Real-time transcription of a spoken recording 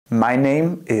My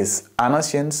name is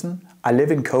Jensen. I live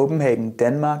in Copenhagen,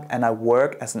 Denmark, and I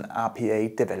work as an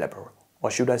RPA developer, or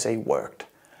should I say worked.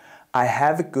 I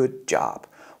have a good job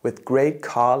with great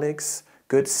colleagues,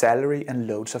 good salary and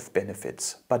loads of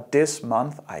benefits. But this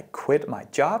month I quit my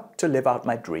job to live out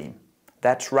my dream.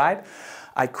 That's right,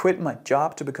 I quit my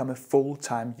job to become a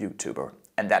full-time YouTuber.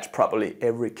 And that's probably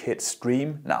every kid's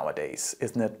dream nowadays,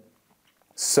 isn't it?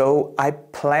 So I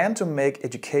plan to make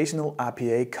educational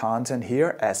RPA content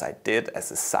here as I did as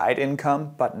a side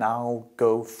income, but now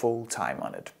go full-time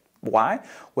on it. Why?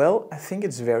 Well, I think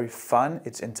it's very fun,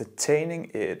 it's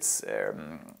entertaining, it's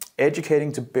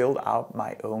educating to build out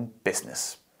my own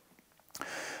business.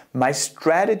 My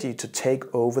strategy to take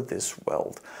over this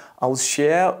world. I'll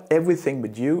share everything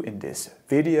with you in this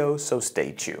video, so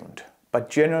stay tuned. But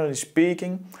generally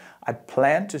speaking, I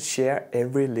plan to share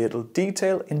every little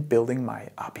detail in building my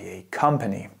RPA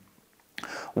company.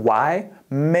 Why?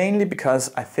 Mainly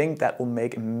because I think that will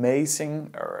make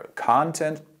amazing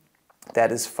content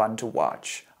that is fun to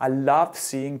watch. I love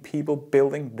seeing people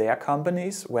building their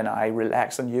companies when I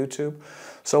relax on YouTube,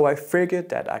 so I figured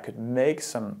that I could make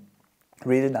some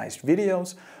really nice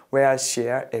videos where I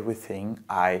share everything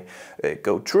I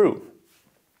go through.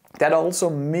 That also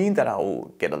means that I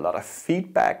will get a lot of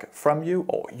feedback from you,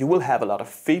 or you will have a lot of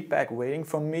feedback waiting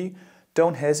for me.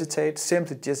 Don't hesitate,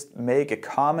 simply just make a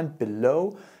comment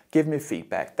below, give me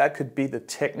feedback. That could be the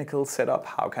technical setup,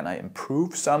 how can I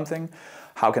improve something,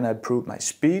 how can I improve my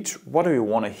speech, what do you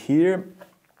want to hear?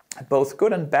 Both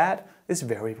good and bad is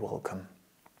very welcome.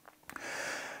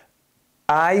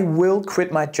 I will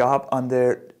quit my job on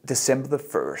December the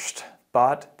 1st.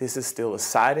 But this is still a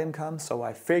side income, so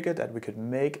I figured that we could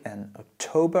make an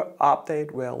October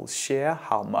update where I'll share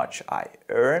how much I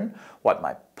earn, what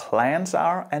my plans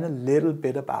are, and a little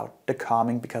bit about the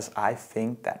coming, because I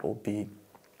think that will be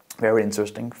very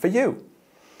interesting for you.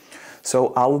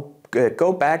 So I'll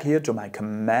go back here to my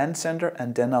command center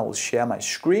and then I will share my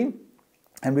screen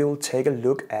and we will take a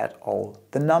look at all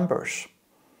the numbers.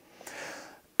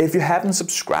 If you haven't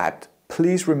subscribed,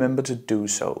 please remember to do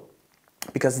so.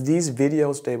 Because these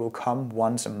videos, they will come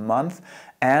once a month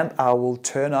and I will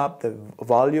turn up the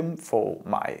volume for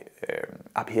my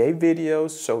RPA videos,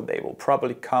 so they will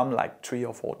probably come like 3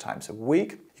 or 4 times a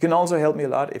week. You can also help me a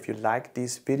lot if you like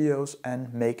these videos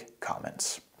and make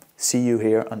comments. See you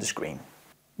here on the screen.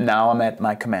 Now I'm at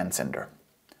my command center.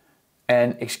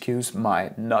 And excuse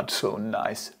my not so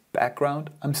nice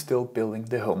background, I'm still building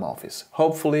the home office.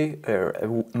 Hopefully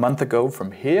a month ago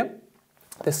from here,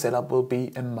 the setup will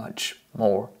be a much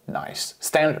more nice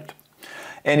standard.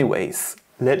 Anyways,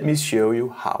 let me show you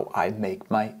how I make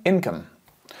my income.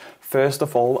 First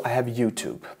of all, I have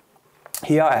YouTube.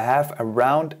 Here I have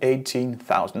around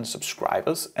 18,000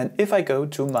 subscribers, and if I go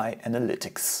to my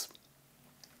analytics.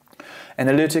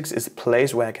 Analytics is a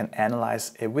place where I can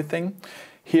analyze everything.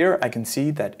 Here I can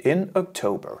see that in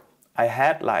October I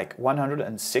had like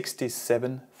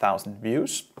 167,000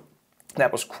 views.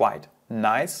 That was quite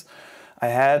nice. I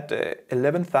had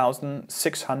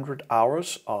 11,600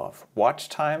 hours of watch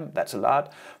time. That's a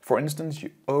lot. For instance, you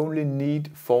only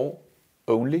need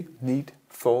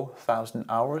 4,000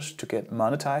 hours to get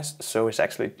monetized. So it's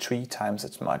actually 3 times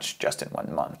as much just in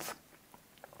 1 month.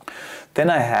 Then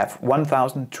I have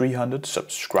 1,300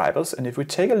 subscribers. And if we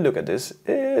take a look at this,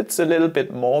 it's a little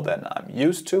bit more than I'm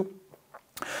used to.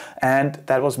 And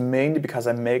that was mainly because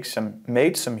I made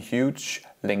some huge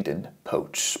LinkedIn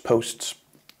posts.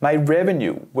 My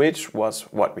revenue, which was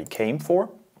what we came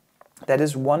for, that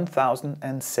is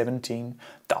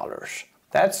 $1,017.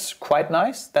 That's quite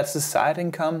nice. That's the side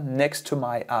income next to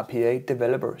my RPA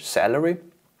developer salary.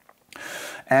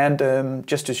 And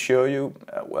just to show you,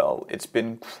 well, it's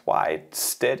been quite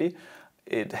steady.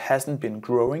 It hasn't been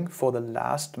growing for the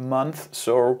last month.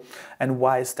 And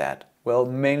why is that? Well,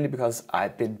 mainly because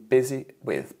I've been busy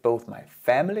with both my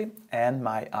family and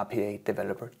my RPA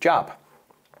developer job.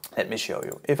 Let me show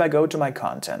you. If I go to my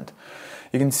content,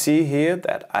 you can see here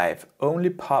that I've only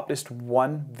published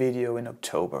 1 video in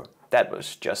October. That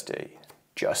was just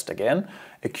again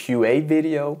a QA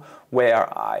video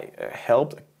where I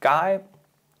helped a guy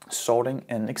sorting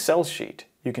an Excel sheet.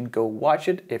 You can go watch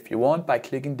it if you want by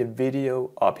clicking the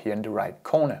video up here in the right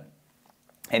corner.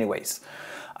 Anyways,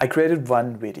 I created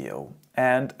 1 video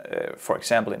and for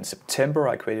example in September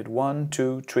I created 1,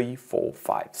 2, 3, 4,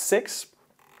 5, 6.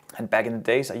 And back in the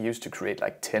days, I used to create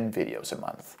like 10 videos a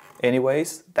month.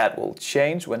 Anyways, that will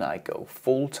change when I go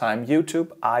full-time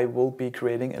YouTube. I will be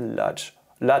creating a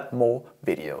lot more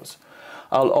videos.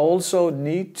 I'll also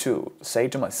need to say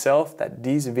to myself that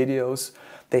these videos,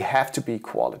 They have to be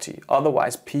quality,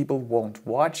 otherwise people won't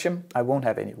watch them. I won't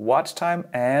have any watch time,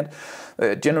 and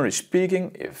generally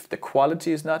speaking, if the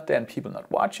quality is not there and people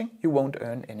not watching, you won't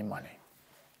earn any money.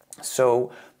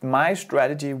 So my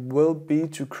strategy will be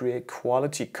to create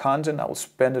quality content. I will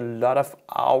spend a lot of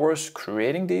hours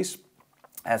creating these,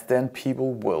 as then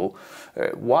people will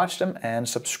watch them and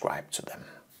subscribe to them.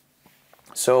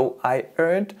 So I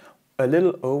earned a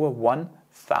little over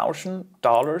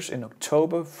 $1,000 in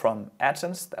October from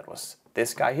AdSense. That was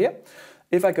this guy here.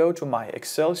 If I go to my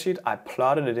Excel sheet, I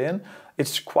plotted it in.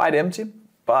 It's quite empty,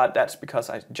 but that's because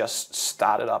I just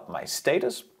started up my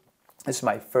status. This is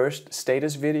my first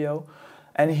status video.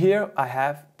 And here I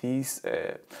have these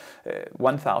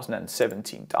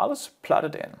 $1,017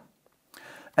 plotted in.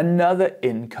 Another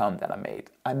income that I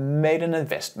made an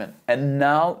investment, and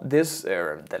now this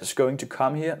that is going to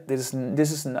come here, this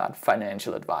is not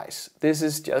financial advice. This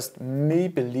is just me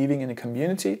believing in the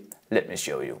community. Let me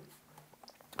show you.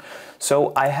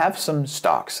 So I have some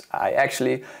stocks. I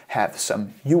actually have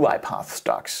some UiPath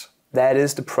stocks. That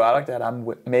is the product that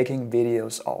I'm making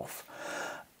videos of.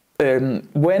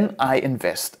 When I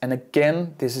invest, and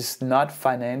again, this is not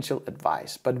financial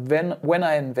advice, but when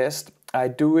I invest, I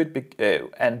do it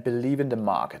and believe in the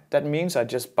market. That means I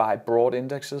just buy broad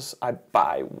indexes. I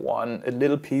buy a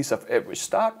little piece of every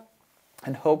stock,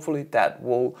 and hopefully that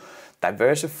will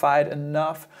diversify it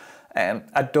enough. And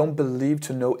I don't believe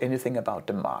to know anything about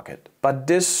the market. But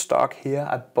this stock here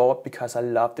I bought because I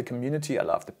love the community, I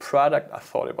love the product, I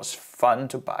thought it was fun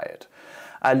to buy it.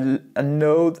 I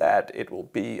know that it will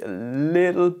be a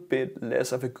little bit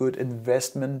less of a good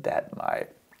investment than my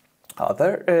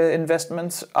other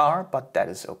investments are, but that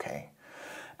is okay.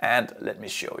 And let me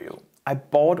show you. I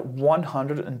bought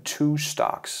 102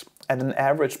 stocks at an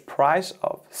average price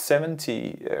of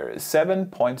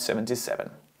 77.77.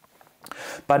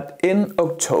 But in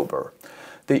October,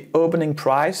 the opening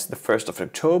price, the 1st of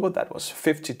October, that was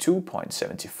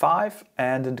 52.75,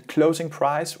 and the closing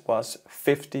price was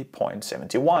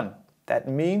 50.71. That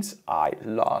means I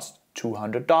lost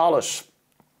 $200.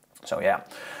 So yeah,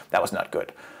 that was not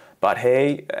good. But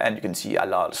hey, and you can see I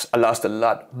lost a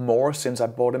lot more since I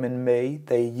bought them in May.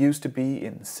 They used to be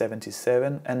in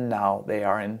 77, and now they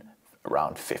are in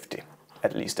around 50.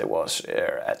 At least they was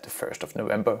at the 1st of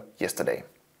November, yesterday.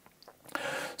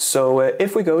 So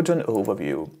if we go to an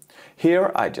overview,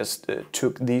 here I just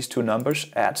took these two numbers,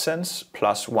 AdSense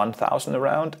plus 1,000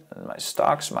 around, and my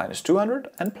stocks minus 200,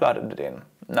 and plotted it in.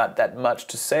 Not that much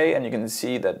to say, and you can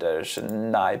see that there's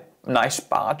a nice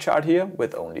bar chart here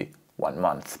with only 1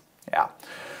 month. Yeah.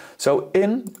 So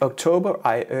in October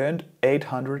I earned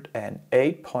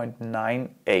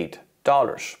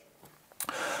 $808.98.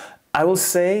 I will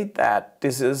say that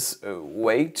this is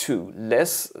way too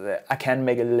less. I can't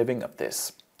make a living of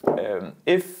this.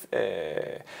 If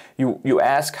you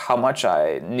ask how much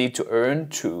I need to earn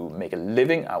to make a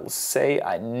living, I will say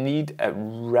I need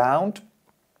around,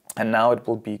 and now it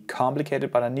will be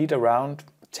complicated, but I need around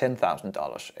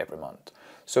 $10,000 every month.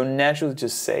 So naturally to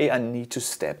say I need to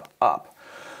step up.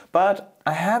 But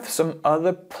I have some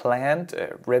other planned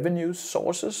revenue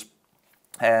sources.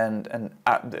 And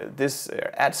this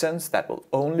AdSense, that will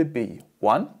only be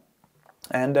one.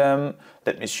 And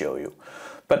let me show you.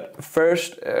 But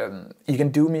first, you can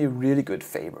do me a really good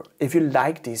favor. If you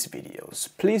like these videos,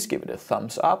 please give it a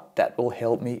thumbs up. That will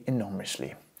help me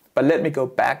enormously. But let me go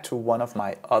back to one of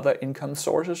my other income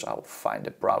sources. I'll find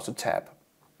the browser tab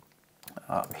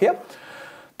here.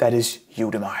 That is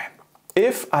Udemy.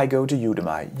 If I go to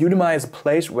Udemy, Udemy is a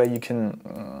place where you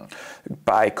can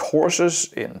buy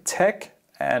courses in tech,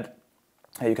 and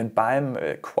you can buy them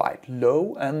quite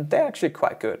low, and they're actually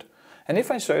quite good. And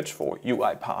if I search for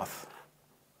UiPath,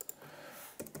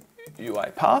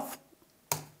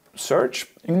 search,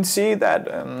 you can see that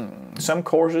some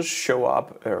courses show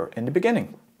up in the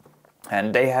beginning.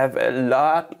 And they have a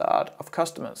lot of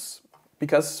customers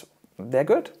because they're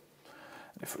good.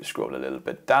 If we scroll a little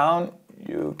bit down,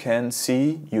 you can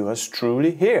see yours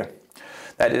truly here.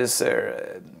 That is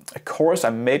a course I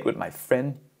made with my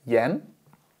friend Jan.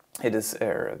 It is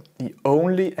the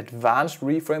only advanced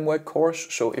reframework course.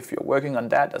 So if you're working on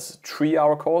that as a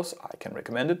 3-hour course, I can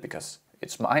recommend it because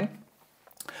it's mine.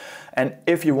 And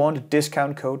if you want a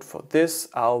discount code for this,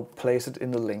 I'll place it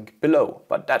in the link below.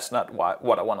 But that's not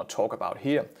what I want to talk about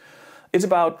here. It's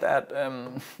about that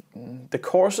the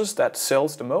courses that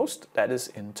sells the most, that is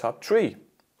in top 3.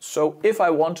 So if I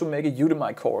want to make a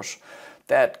Udemy course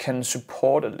that can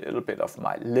support a little bit of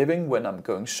my living when I'm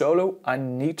going solo, I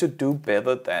need to do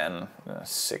better than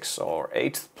 6th or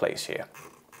 8th place here.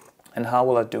 And how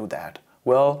will I do that?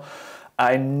 Well,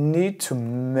 I need to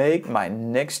make my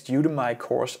next Udemy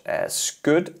course as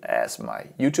good as my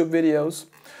YouTube videos.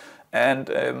 And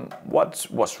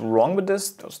what's wrong with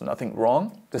this? There's nothing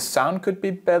wrong. The sound could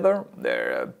be better,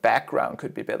 the background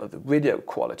could be better, the video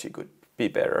quality could be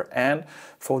better. And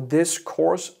for this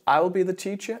course, I will be the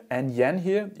teacher, and Jan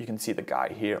here, you can see the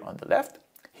guy here on the left,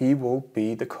 he will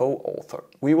be the co-author.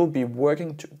 We will be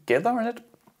working together on it,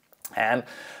 and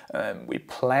we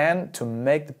plan to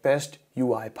make the best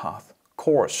UiPath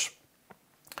course.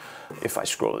 If I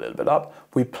scroll a little bit up,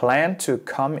 we plan to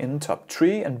come in top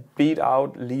 3 and beat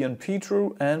out Leon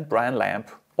Petru and Brian Lamb.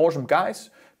 Awesome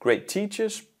guys, great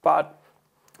teachers, but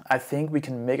I think we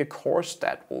can make a course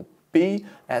that will be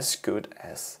as good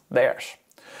as theirs.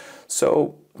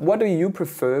 So what do you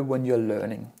prefer when you're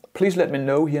learning? Please let me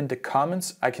know here in the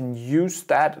comments. I can use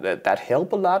that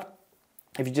help a lot.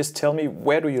 If you just tell me,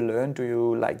 where do you learn? Do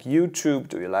you like YouTube?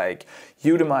 Do you like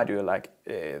Udemy? Do you like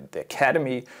the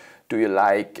Academy? Do you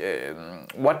like,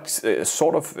 what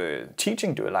sort of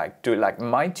teaching do you like? Do you like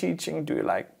my teaching? Do you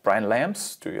like Brian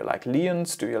Lamb's? Do you like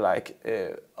Leon's? Do you like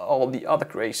all the other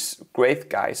great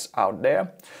guys out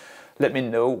there? Let me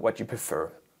know what you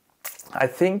prefer. I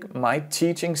think my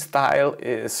teaching style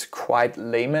is quite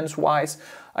layman's wise.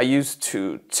 I used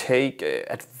to take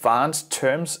advanced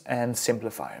terms and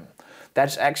simplify them.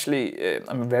 That's actually,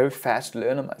 I'm a very fast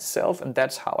learner myself, and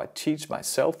that's how I teach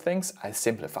myself things. I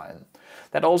simplify them.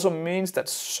 That also means that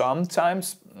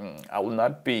sometimes I will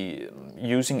not be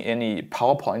using any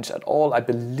PowerPoints at all. I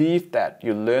believe that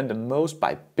you learn the most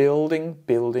by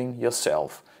building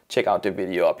yourself. Check out the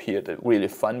video up here, the really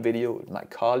fun video with my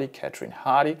colleague, Catherine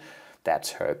Hardy.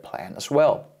 That's her plan as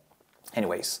well.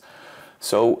 Anyways,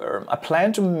 so I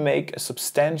plan to make a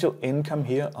substantial income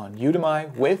here on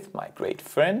Udemy with my great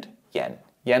friend, Jan.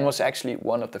 Jan was actually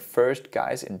one of the first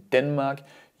guys in Denmark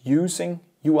using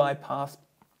UiPath.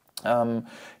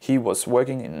 He was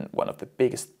working in one of the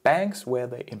biggest banks where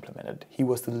they implemented. He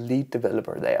was the lead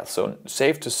developer there, so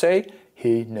safe to say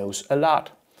he knows a lot.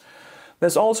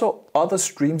 There's also other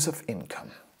streams of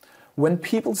income. When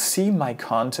people see my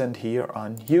content here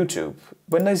on YouTube,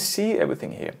 when they see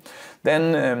everything here,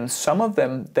 then some of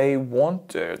them, they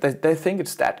think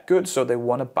it's that good, so they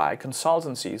want to buy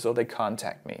consultancy, so they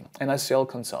contact me and I sell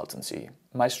consultancy.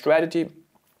 My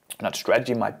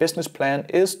my business plan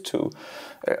is to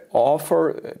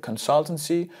offer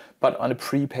consultancy, but on a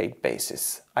prepaid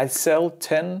basis. I sell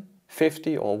 10,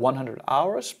 50 or 100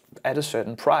 hours at a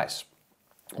certain price.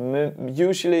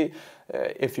 Usually,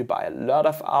 if you buy a lot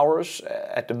of hours,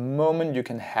 at the moment you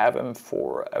can have them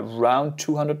for around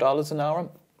 $200 an hour.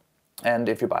 And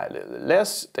if you buy a little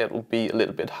less, that will be a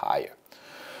little bit higher.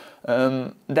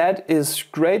 That is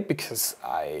great because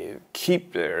I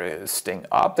keep staying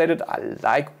updated. I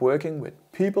like working with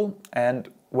people, and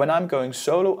when I'm going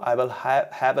solo, I will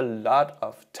have a lot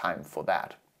of time for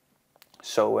that.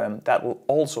 So that will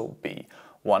also be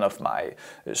one of my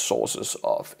sources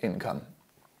of income.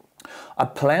 I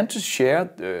plan to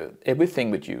share everything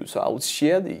with you, so I will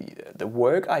share the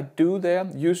work I do there.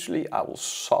 Usually I will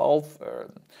solve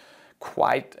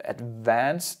quite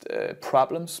advanced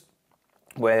problems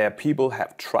where people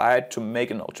have tried to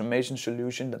make an automation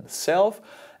solution themselves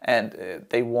and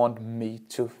they want me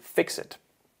to fix it.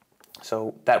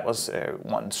 So that was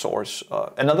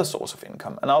another source of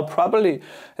income, and I'll probably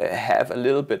have a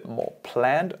little bit more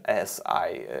planned as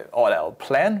I'll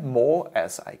plan more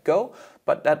as I go.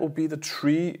 But that will be the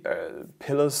 3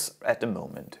 pillars at the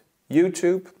moment: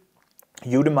 YouTube,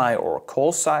 Udemy or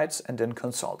course sites, and then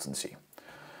consultancy.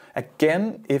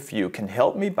 Again, if you can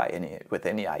help me with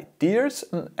any ideas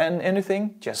and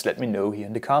anything, just let me know here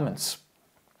in the comments.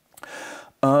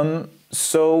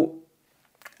 So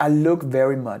I look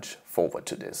very much forward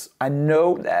to this. I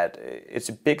know that it's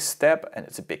a big step and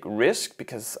it's a big risk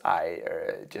because I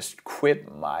just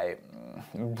quit my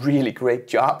really great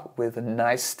job with a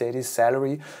nice steady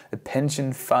salary, a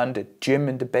pension fund, a gym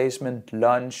in the basement,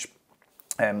 lunch.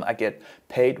 I get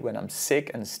paid when I'm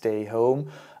sick and stay home.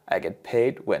 I get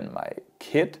paid when my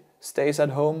kid stays at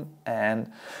home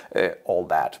and all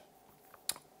that.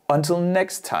 Until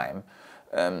next time,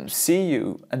 see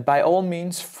you, and by all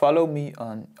means follow me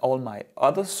on all my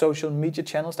other social media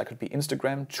channels. That could be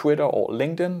Instagram, Twitter or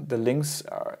LinkedIn. The links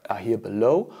are here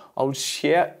below. I'll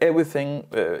share everything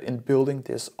in building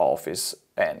this office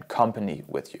and company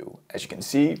with you. As you can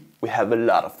see, we have a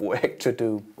lot of work to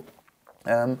do.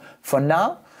 For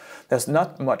now, there's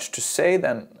not much to say.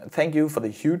 Then thank you for the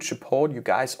huge support you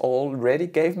guys already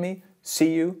gave me.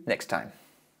 See you next time.